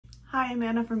Hi, I'm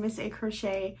Anna from Miss A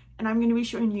Crochet, and I'm going to be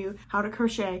showing you how to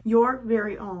crochet your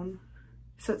very own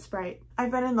Soot Sprite.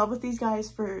 I've been in love with these guys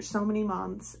for so many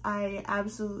months. I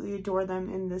absolutely adore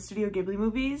them in the Studio Ghibli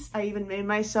movies. I even made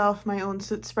myself my own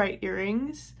Soot Sprite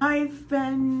earrings. I've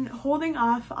been holding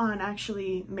off on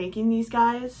actually making these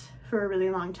guys for a really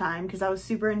long time because I was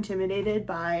super intimidated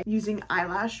by using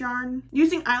eyelash yarn.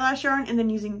 Using eyelash yarn and then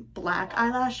using black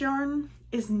eyelash yarn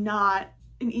is not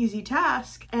an easy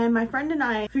task, and my friend and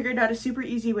I figured out a super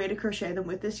easy way to crochet them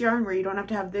with this yarn where you don't have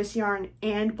to have this yarn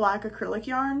and black acrylic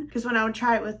yarn, because when I would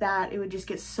try it with that it would just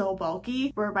get so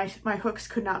bulky where my hooks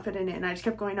could not fit in it, and I just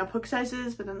kept going up hook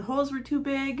sizes but then the holes were too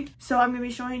big. So I'm going to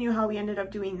be showing you how we ended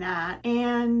up doing that,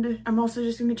 and I'm also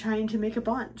just going to be trying to make a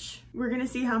bunch. We're going to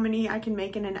see how many I can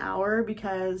make in an hour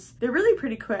because they're really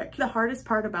pretty quick. The hardest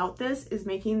part about this is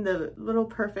making the little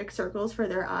perfect circles for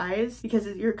their eyes because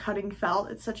you're cutting felt.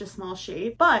 It's such a small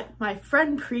shape. But my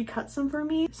friend pre-cut some for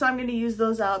me, so I'm going to use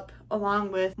those up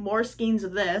along with more skeins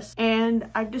of this.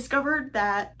 And I've discovered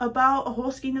that about a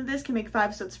whole skein of this can make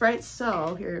 5 Soot Sprites.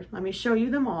 So here, let me show you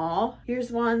them all.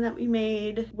 Here's one that we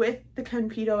made with the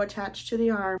Conpedo attached to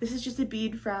the arm. This is just a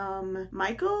bead from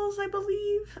Michael's, I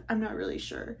believe. I'm not really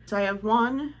sure. So I have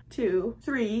 1, 2,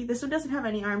 3. This one doesn't have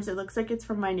any arms. It looks like it's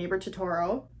from my neighbor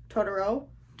Totoro. I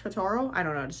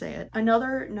don't know how to say it.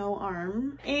 Another no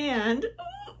arm, and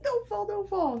don't fall, don't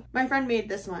fall. My friend made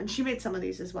this one. She made some of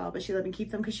these as well, but she let me keep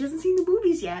them because she hasn't seen the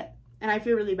movies yet. And I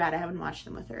feel really bad I haven't watched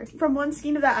them with her. From 1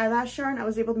 skein of that eyelash yarn, I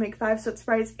was able to make 5 Soot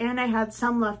Sprites, and I had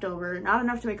some left over. Not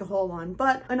enough to make a whole one,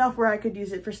 but enough where I could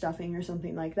use it for stuffing or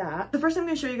something like that. So first I'm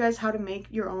going to show you guys how to make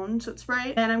your own Soot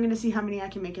Sprite, and I'm going to see how many I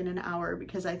can make in an hour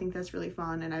because I think that's really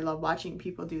fun and I love watching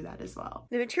people do that as well.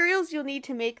 The materials you'll need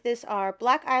to make this are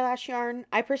black eyelash yarn.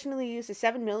 I personally use a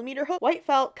 7mm hook, white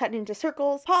felt cut into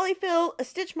circles, polyfill, a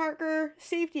stitch marker,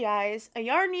 safety eyes, a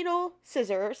yarn needle,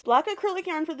 scissors, black acrylic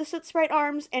yarn for the Soot Sprite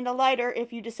arms, and a lighter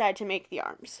if you decide to make the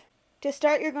arms. To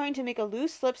start, you're going to make a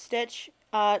loose slip stitch.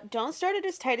 Don't start it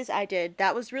as tight as I did.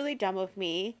 That was really dumb of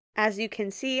me. As you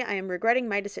can see, I am regretting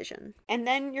my decision. And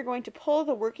then you're going to pull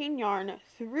the working yarn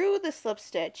through the slip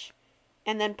stitch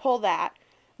and then pull that,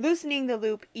 loosening the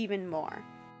loop even more.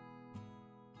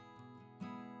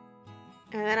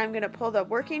 And then I'm going to pull the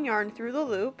working yarn through the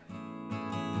loop,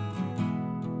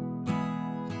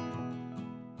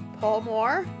 pull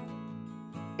more,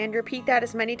 and repeat that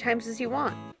as many times as you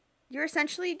want. You're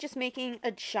essentially just making a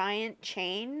giant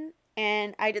chain,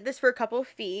 and I did this for a couple of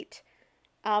feet.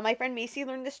 My friend Macy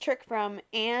learned this trick from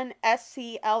Ann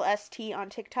SCLST on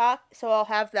TikTok, so I'll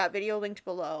have that video linked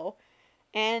below.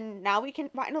 And now we can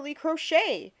finally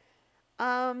crochet.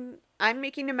 I'm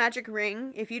making a magic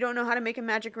ring. If you don't know how to make a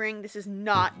magic ring, this is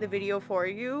not the video for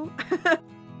you.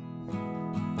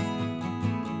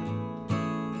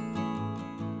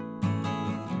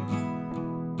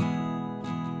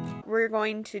 We're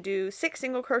going to do 6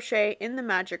 single crochet in the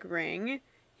magic ring.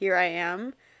 Here I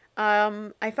am.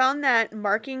 I found that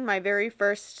marking my very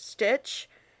first stitch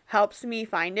helps me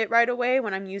find it right away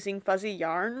when I'm using fuzzy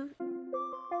yarn.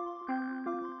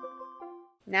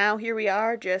 Now here we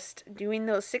are, just doing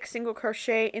those 6 single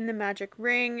crochet in the magic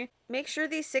ring. Make sure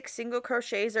these 6 single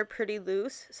crochets are pretty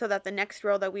loose so that the next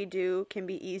row that we do can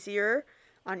be easier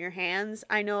on your hands.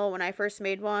 I know when I first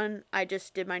made one, I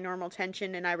just did my normal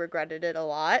tension and I regretted it a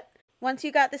lot. Once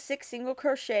you got the 6 single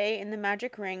crochet in the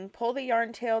magic ring, pull the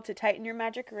yarn tail to tighten your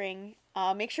magic ring.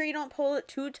 Make sure you don't pull it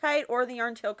too tight or the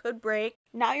yarn tail could break.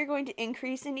 Now you're going to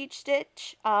increase in each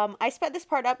stitch. I sped this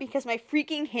part up because my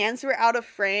freaking hands were out of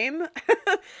frame.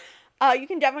 You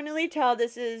can definitely tell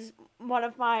this is one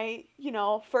of my,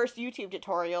 first YouTube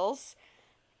tutorials.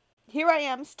 Here I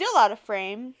am, still out of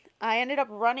frame. I ended up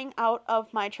running out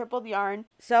of my tripled yarn.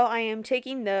 So I am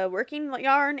taking the working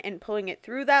yarn and pulling it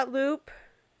through that loop.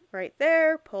 Right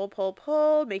there, pull, pull,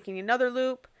 pull, making another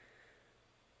loop,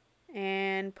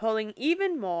 and pulling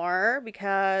even more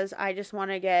because I just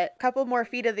want to get a couple more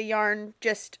feet of the yarn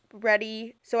just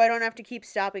ready so I don't have to keep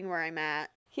stopping where I'm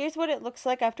at. Here's what it looks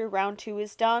like after round 2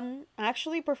 is done. I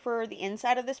actually prefer the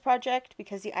inside of this project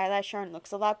because the eyelash yarn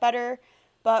looks a lot better,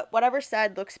 but whatever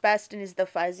side looks best and is the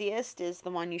fuzziest is the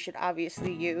one you should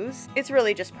obviously use. It's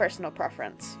really just personal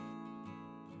preference.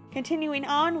 Continuing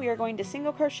on, we are going to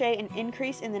single crochet and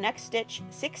increase in the next stitch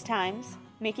 6 times,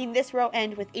 making this row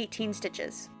end with 18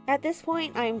 stitches. At this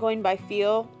point, I am going by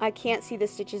feel. I can't see the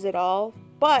stitches at all,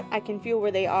 but I can feel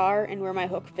where they are and where my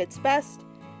hook fits best.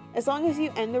 As long as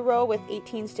you end the row with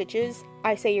 18 stitches,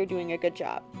 I say you're doing a good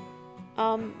job.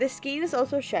 This skein is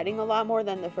also shedding a lot more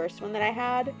than the first one that I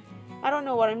had. I don't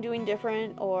know what I'm doing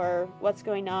different or what's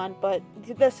going on, but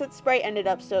the Soot Sprite ended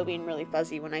up still being really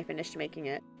fuzzy when I finished making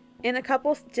it. In a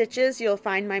couple stitches, you'll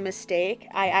find my mistake.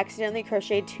 I accidentally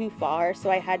crocheted too far, so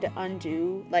I had to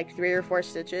undo like 3 or 4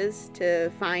 stitches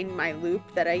to find my loop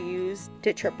that I used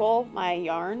to triple my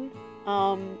yarn.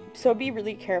 So be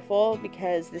really careful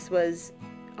because this was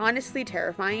honestly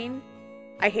terrifying.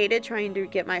 I hated trying to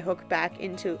get my hook back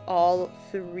into all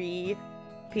 3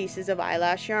 pieces of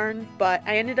eyelash yarn, but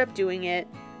I ended up doing it.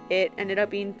 It ended up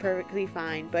being perfectly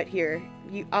fine. But here,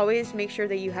 you always make sure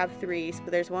that you have 3. So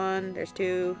there's 1, there's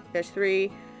 2, there's 3.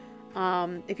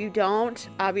 If you don't,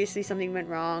 obviously something went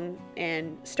wrong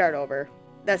and start over.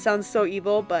 That sounds so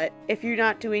evil, but if you're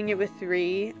not doing it with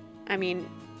 3, I mean,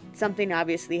 something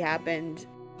obviously happened.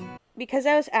 Because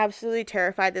I was absolutely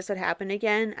terrified this would happen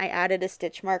again, I added a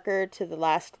stitch marker to the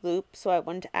last loop so I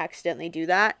wouldn't accidentally do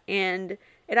that, and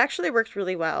it actually worked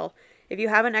really well. If you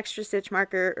have an extra stitch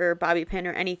marker or bobby pin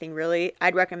or anything really,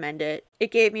 I'd recommend it. It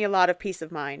gave me a lot of peace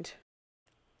of mind.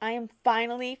 I am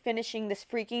finally finishing this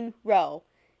freaking row,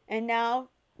 and now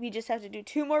we just have to do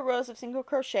 2 more rows of single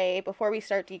crochet before we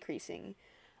start decreasing.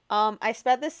 I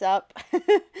sped this up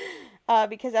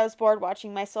because I was bored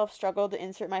watching myself struggle to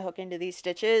insert my hook into these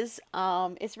stitches.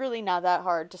 It's really not that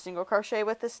hard to single crochet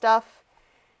with this stuff.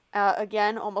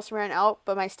 Again, almost ran out,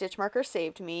 but my stitch marker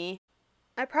saved me.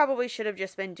 I probably should have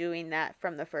just been doing that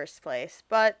from the first place,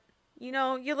 but, you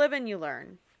know, you live and you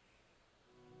learn.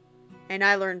 And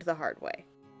I learned the hard way.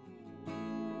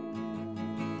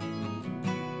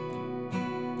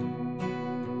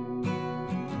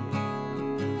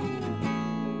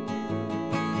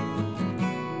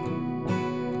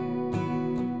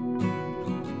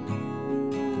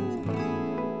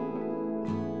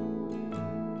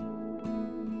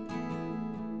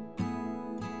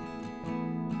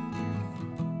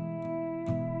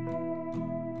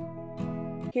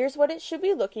 Here's what it should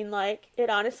be looking like. It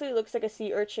honestly looks like a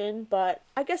sea urchin, but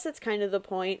I guess that's kind of the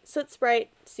point. Soot Sprite,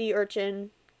 sea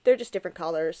urchin, they're just different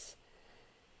colors.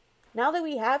 Now that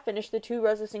we have finished the 2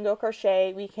 rows of single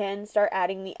crochet, we can start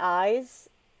adding the eyes.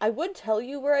 I would tell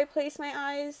you where I place my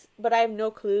eyes, but I have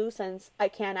no clue since I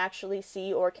can't actually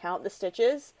see or count the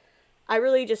stitches. I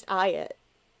really just eye it.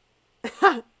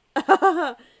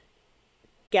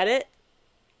 Get it?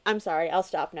 I'm sorry, I'll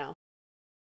stop now.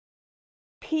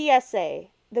 PSA.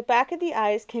 The back of the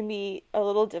eyes can be a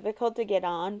little difficult to get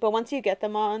on, but once you get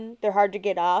them on, they're hard to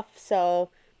get off, so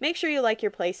make sure you like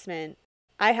your placement.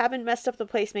 I haven't messed up the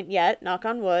placement yet, knock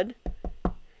on wood,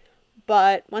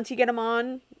 but once you get them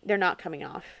on, they're not coming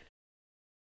off.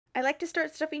 I like to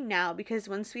start stuffing now because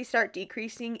once we start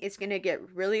decreasing, it's going to get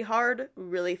really hard,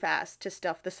 really fast to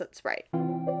stuff the Soot Sprite.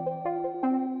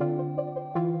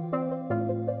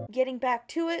 Getting back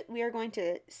to it, we are going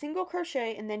to single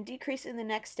crochet and then decrease in the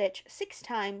next stitch 6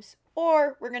 times,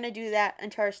 or we're going to do that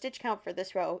until our stitch count for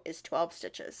this row is 12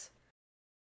 stitches.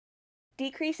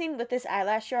 Decreasing with this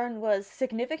eyelash yarn was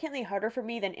significantly harder for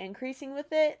me than increasing with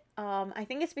it. I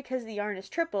think it's because the yarn is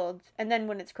tripled, and then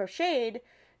when it's crocheted,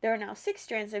 there are now 6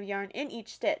 strands of yarn in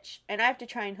each stitch, and I have to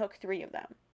try and hook 3 of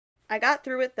them. I got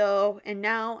through it though, and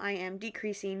now I am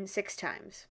decreasing 6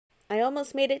 times. I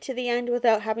almost made it to the end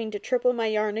without having to triple my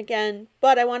yarn again,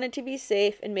 but I wanted to be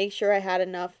safe and make sure I had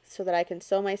enough so that I can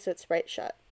sew my Soot Sprite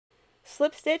shut.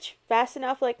 Slip stitch fast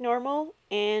enough like normal,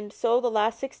 and sew the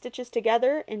last 6 stitches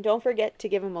together, and don't forget to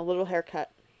give them a little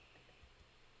haircut.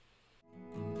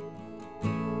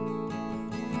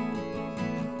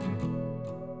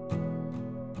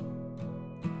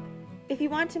 If you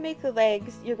want to make the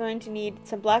legs, you're going to need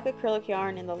some black acrylic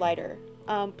yarn and the lighter.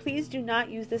 Please do not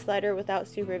use this lighter without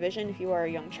supervision if you are a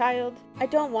young child. I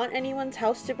don't want anyone's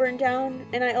house to burn down,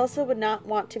 and I also would not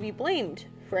want to be blamed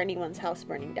for anyone's house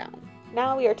burning down.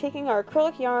 Now we are taking our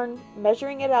acrylic yarn,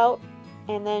 measuring it out,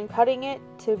 and then cutting it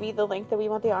to be the length that we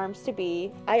want the arms to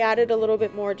be. I added a little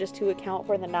bit more just to account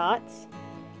for the knots.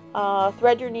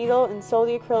 Thread your needle and sew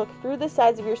the acrylic through the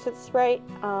sides of your Soot Sprite.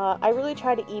 I really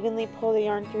try to evenly pull the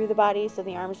yarn through the body so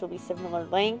the arms will be similar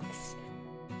lengths.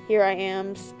 Here I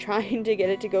am trying to get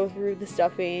it to go through the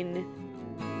stuffing.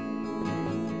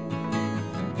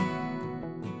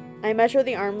 I measure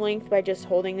the arm length by just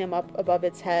holding them up above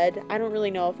its head. I don't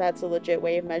really know if that's a legit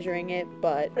way of measuring it,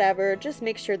 but whatever, just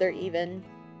make sure they're even.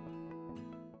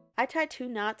 I tied 2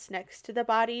 knots next to the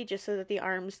body just so that the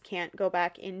arms can't go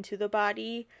back into the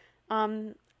body. I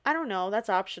don't know, that's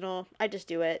optional. I just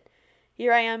do it.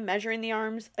 Here I am measuring the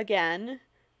arms again,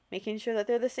 making sure that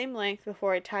they're the same length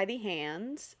before I tie the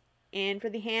hands. And for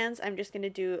the hands, I'm just going to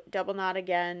do double knot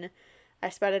again. I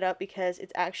sped it up because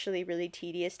it's actually really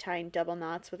tedious tying double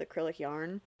knots with acrylic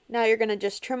yarn. Now you're going to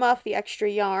just trim off the extra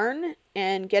yarn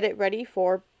and get it ready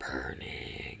for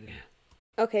burning.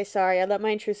 Okay, sorry, I let my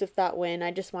intrusive thought win.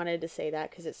 I just wanted to say that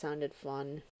because it sounded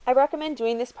fun. I recommend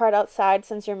doing this part outside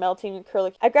since you're melting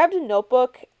acrylic. I grabbed a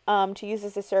notebook to use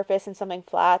as a surface and something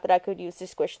flat that I could use to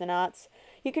squish the knots.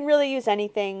 You can really use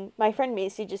anything. My friend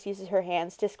Macy just uses her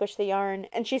hands to squish the yarn,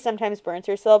 and she sometimes burns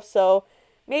herself, so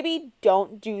maybe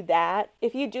don't do that.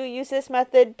 If you do use this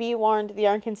method, be warned, the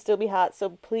yarn can still be hot,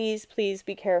 so please, please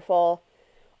be careful.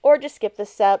 Or just skip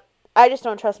this step. I just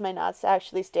don't trust my knots to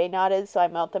actually stay knotted, so I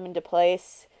melt them into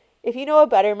place. If you know a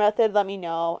better method, let me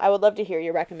know. I would love to hear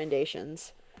your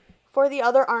recommendations. For the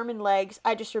other arm and legs,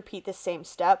 I just repeat the same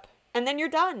step. And then you're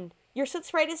done. Your Soot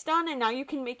Sprite is done, and now you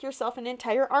can make yourself an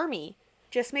entire army.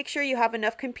 Just make sure you have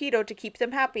enough Compito to keep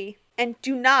them happy. And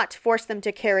do not force them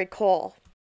to carry coal.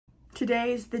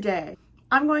 Today's the day.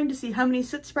 I'm going to see how many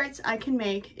Soot Sprites I can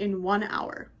make in 1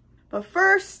 hour. But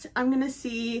first, I'm going to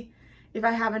see if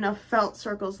I have enough felt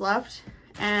circles left.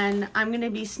 And I'm going to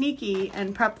be sneaky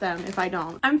and prep them if I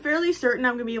don't. I'm fairly certain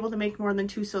I'm going to be able to make more than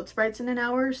 2 Soot Sprites in an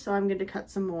hour, so I'm going to cut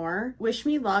some more. Wish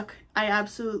me luck. I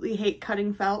absolutely hate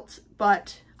cutting felt,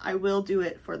 but I will do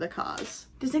it for the cause.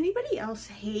 Does anybody else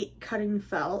hate cutting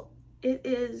felt? It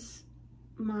is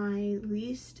my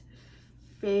least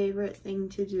favorite thing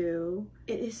to do.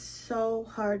 It is so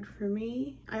hard for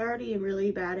me. I already am really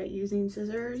bad at using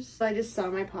scissors. I just saw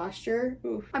my posture.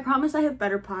 Oof. I promise I have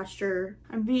better posture.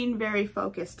 I'm being very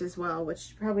focused as well,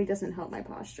 which probably doesn't help my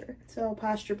posture. So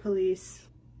posture police,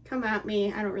 come at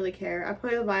me. I don't really care. I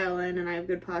play the violin and I have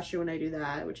good posture when I do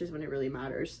that, which is when it really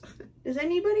matters. Does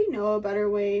anybody know a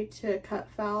better way to cut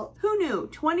felt? Who knew?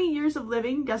 20 years of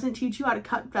living doesn't teach you how to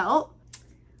cut felt?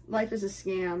 Life is a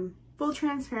scam. Full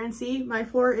transparency, my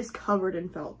floor is covered in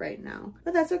felt right now.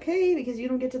 But that's okay because you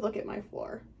don't get to look at my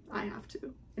floor. I have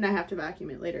to. And I have to vacuum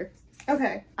it later.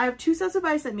 Okay, I have 2 sets of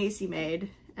eyes that Macy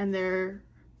made and they're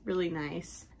really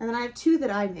nice. And then I have 2 that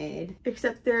I made,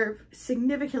 except they're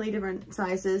significantly different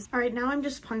sizes. All right, now I'm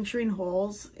just puncturing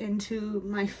holes into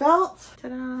my felt.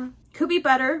 Ta-da! Could be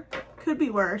better, could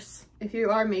be worse. If you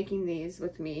are making these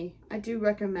with me, I do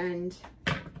recommend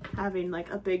having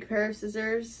like a big pair of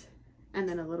scissors and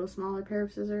then a little smaller pair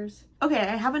of scissors. Okay,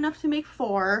 I have enough to make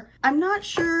 4. I'm not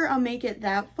sure I'll make it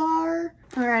that far.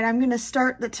 All right, I'm gonna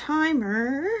start the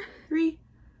timer. 3,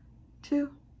 2,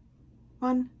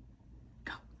 1,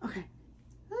 go. Okay.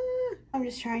 I'm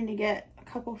just trying to get a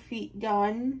couple feet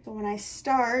done, so when I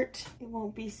start, it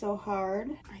won't be so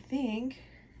hard. I think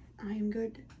I am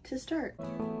good to start.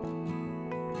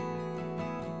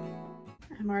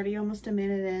 I'm already almost a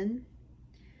minute in,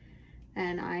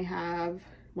 and I have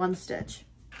 1 stitch.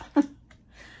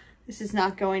 This is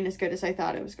not going as good as I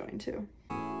thought it was going to.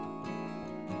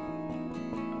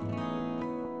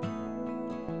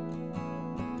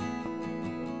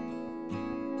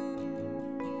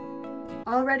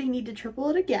 Already need to triple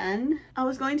it again. I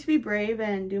was going to be brave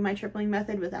and do my tripling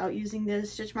method without using the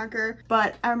stitch marker,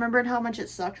 but I remembered how much it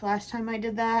sucked last time I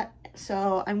did that,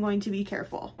 so I'm going to be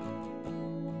careful.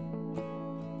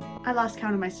 I lost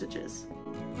count of my stitches.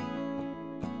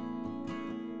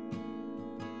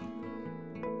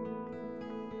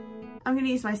 I'm gonna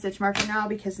use my stitch marker now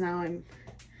because now I'm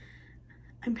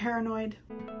paranoid.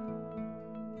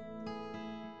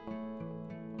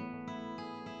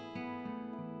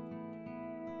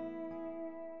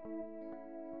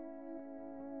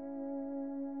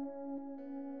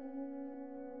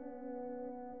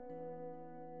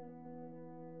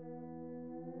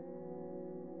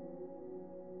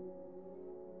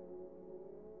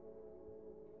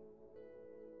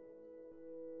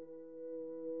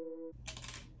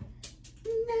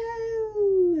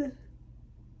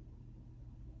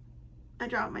 I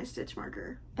dropped my stitch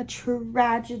marker. A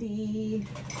tragedy.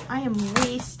 I am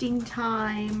wasting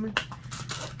time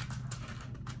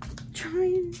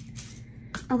trying.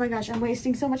 Oh my gosh, I'm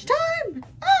wasting so much time.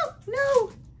 Oh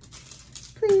no,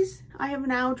 please. I have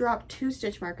now dropped 2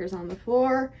 stitch markers on the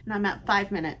floor and I'm at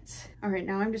 5 minutes. All right,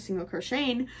 now I'm just single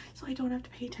crocheting so I don't have to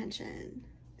pay attention.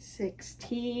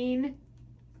 16,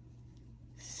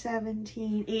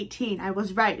 17, 18. I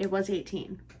was right, it was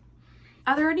 18.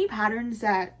 Are there any patterns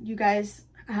that you guys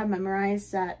have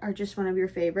memorized that are just one of your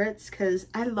favorites? Because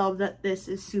I love that this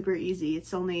is super easy.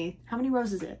 It's only, how many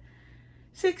rows is it?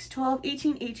 6, 12,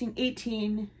 18, 18,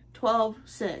 18, 12,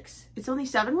 6. It's only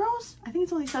 7 rows? I think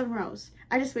it's only 7 rows.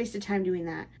 I just wasted time doing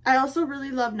that. I also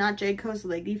really love Not Jayco's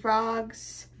Leggy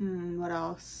Frogs. What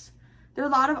else? There are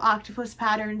a lot of octopus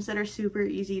patterns that are super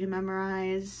easy to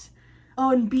memorize.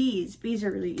 Oh, and bees. Bees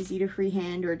are really easy to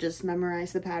freehand or just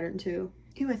memorize the pattern too.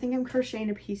 Ew, I think I'm crocheting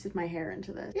a piece of my hair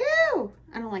into this. Ew!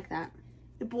 I don't like that.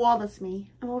 Well, that's me.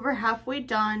 I'm over halfway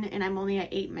done and I'm only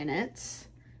at 8 minutes.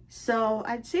 So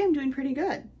I'd say I'm doing pretty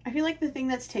good. I feel like the thing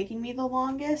that's taking me the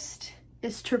longest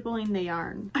is tripling the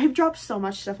yarn. I've dropped so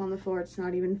much stuff on the floor, it's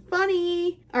not even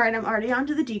funny. All right, I'm already on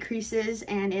to the decreases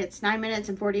and it's 9 minutes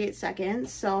and 48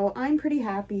 seconds, so I'm pretty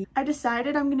happy. I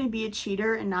decided I'm gonna be a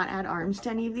cheater and not add arms to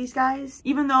any of these guys.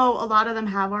 Even though a lot of them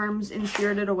have arms in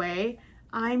Spirited Away,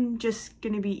 I'm just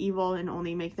gonna be evil and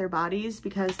only make their bodies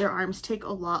because their arms take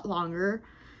a lot longer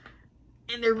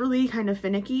and they're really kind of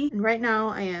finicky. And right now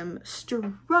I am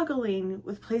struggling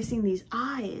with placing these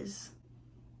eyes.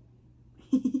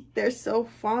 They're so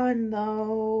fun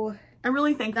though. I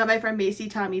really think that my friend Macy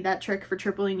taught me that trick for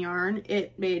tripling yarn.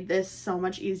 It made this so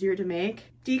much easier to make.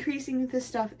 Decreasing this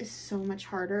stuff is so much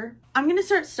harder. I'm gonna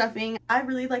start stuffing. I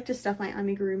really like to stuff my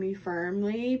amigurumi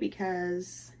firmly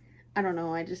because I don't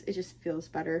know, it just feels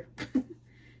better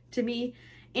to me.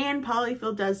 And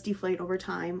polyfill does deflate over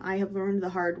time. I have learned the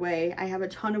hard way. I have a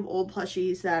ton of old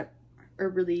plushies that are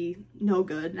really no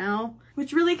good now,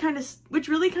 which really kind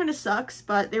of sucks,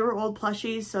 but they were old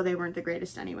plushies, so they weren't the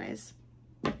greatest anyways.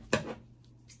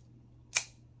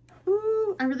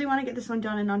 Ooh, I really want to get this one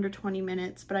done in under 20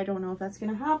 minutes, but I don't know if that's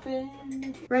gonna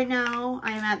happen. Right now,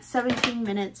 I am at 17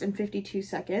 minutes and 52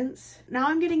 seconds. Now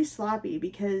I'm getting sloppy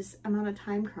because I'm on a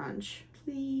time crunch.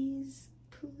 Please,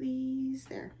 please,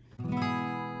 there.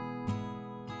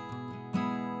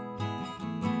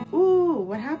 Ooh,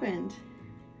 what happened?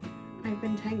 I've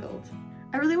been tangled.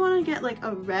 I really want to get like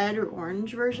a red or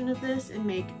orange version of this and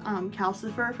make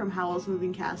Calcifer from Howl's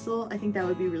Moving Castle. I think that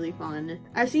would be really fun.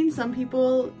 I've seen some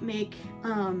people make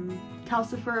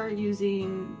Calcifer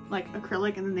using like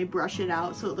acrylic and then they brush it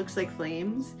out so it looks like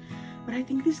flames. But I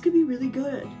think this could be really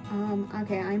good.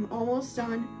 Okay, I'm almost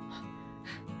done.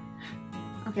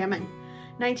 Okay, I'm at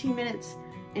 19 minutes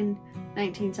and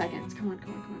 19 seconds. Come on,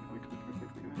 come on, come on, come on, come on, come on,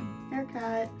 come on, come on.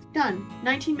 Haircut. Done.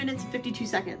 19 minutes and 52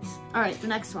 seconds. All right, the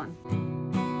next one.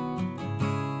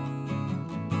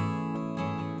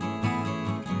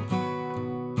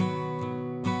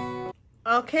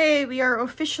 Okay, we are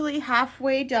officially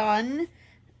halfway done.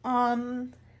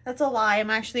 That's a lie. I'm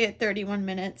actually at 31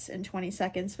 minutes and 20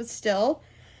 seconds, but still.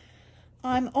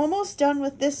 I'm almost done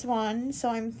with this one, so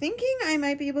I'm thinking I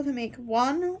might be able to make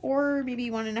one or maybe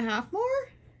 1.5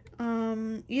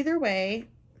 more. Either way,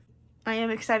 I am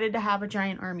excited to have a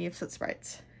giant army of Soot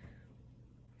Sprites.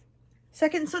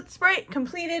 Second Soot Sprite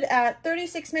completed at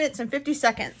 36 minutes and 50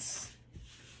 seconds.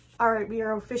 All right, we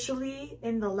are officially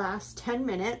in the last 10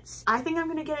 minutes. I think I'm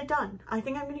gonna get it done. I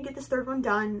think I'm gonna get this third one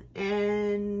done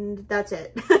and that's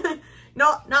it.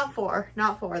 No, not four,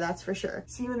 that's for sure.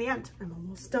 See you in the end. I'm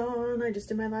almost done. I just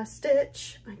did my last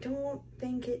stitch. I don't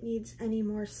think it needs any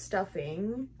more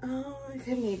stuffing. Oh, I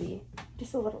could maybe,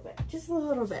 just a little bit, just a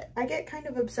little bit. I get kind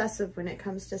of obsessive when it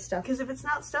comes to stuff because if it's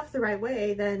not stuffed the right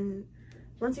way, then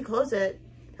once you close it,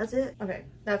 that's it. Okay,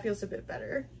 that feels a bit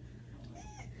better.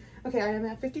 Okay, I am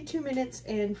at 52 minutes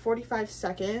and 45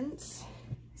 seconds.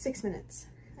 6 minutes.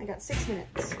 I got 6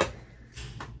 minutes.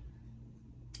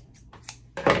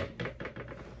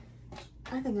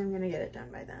 I think I'm gonna get it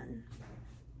done by then.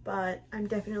 But I'm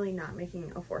definitely not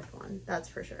making a fourth one, that's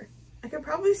for sure. I could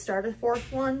probably start a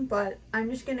fourth one, but I'm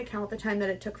just gonna count the time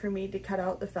that it took for me to cut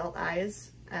out the felt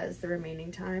eyes as the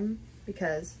remaining time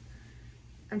because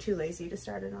I'm too lazy to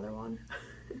start another one.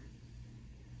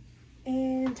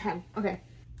 And 10, okay.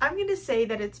 I'm gonna say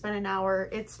that it's been an hour.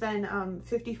 It's been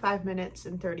 55 minutes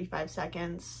and 35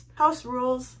 seconds. House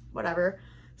rules, whatever.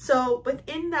 So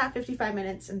within that 55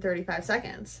 minutes and 35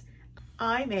 seconds,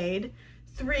 I made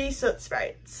 3 Soot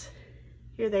Sprites.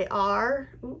 Here they are.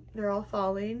 Ooh, they're all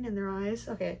falling in their eyes.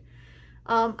 Okay.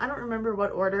 I don't remember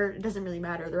what order. It doesn't really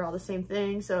matter. They're all the same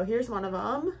thing. So here's one of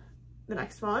them. The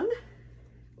next one.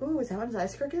 Ooh, is that one's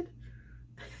eyes crooked?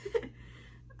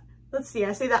 Let's see.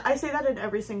 I say that in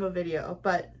every single video,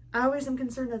 but I always am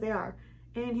concerned that they are.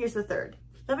 And here's the third.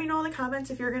 Let me know in the comments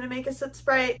if you're gonna make a Soot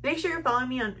Sprite. Make sure you're following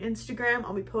me on Instagram.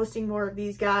 I'll be posting more of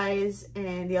these guys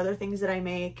and the other things that I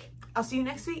make. I'll see you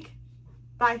next week.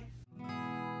 Bye.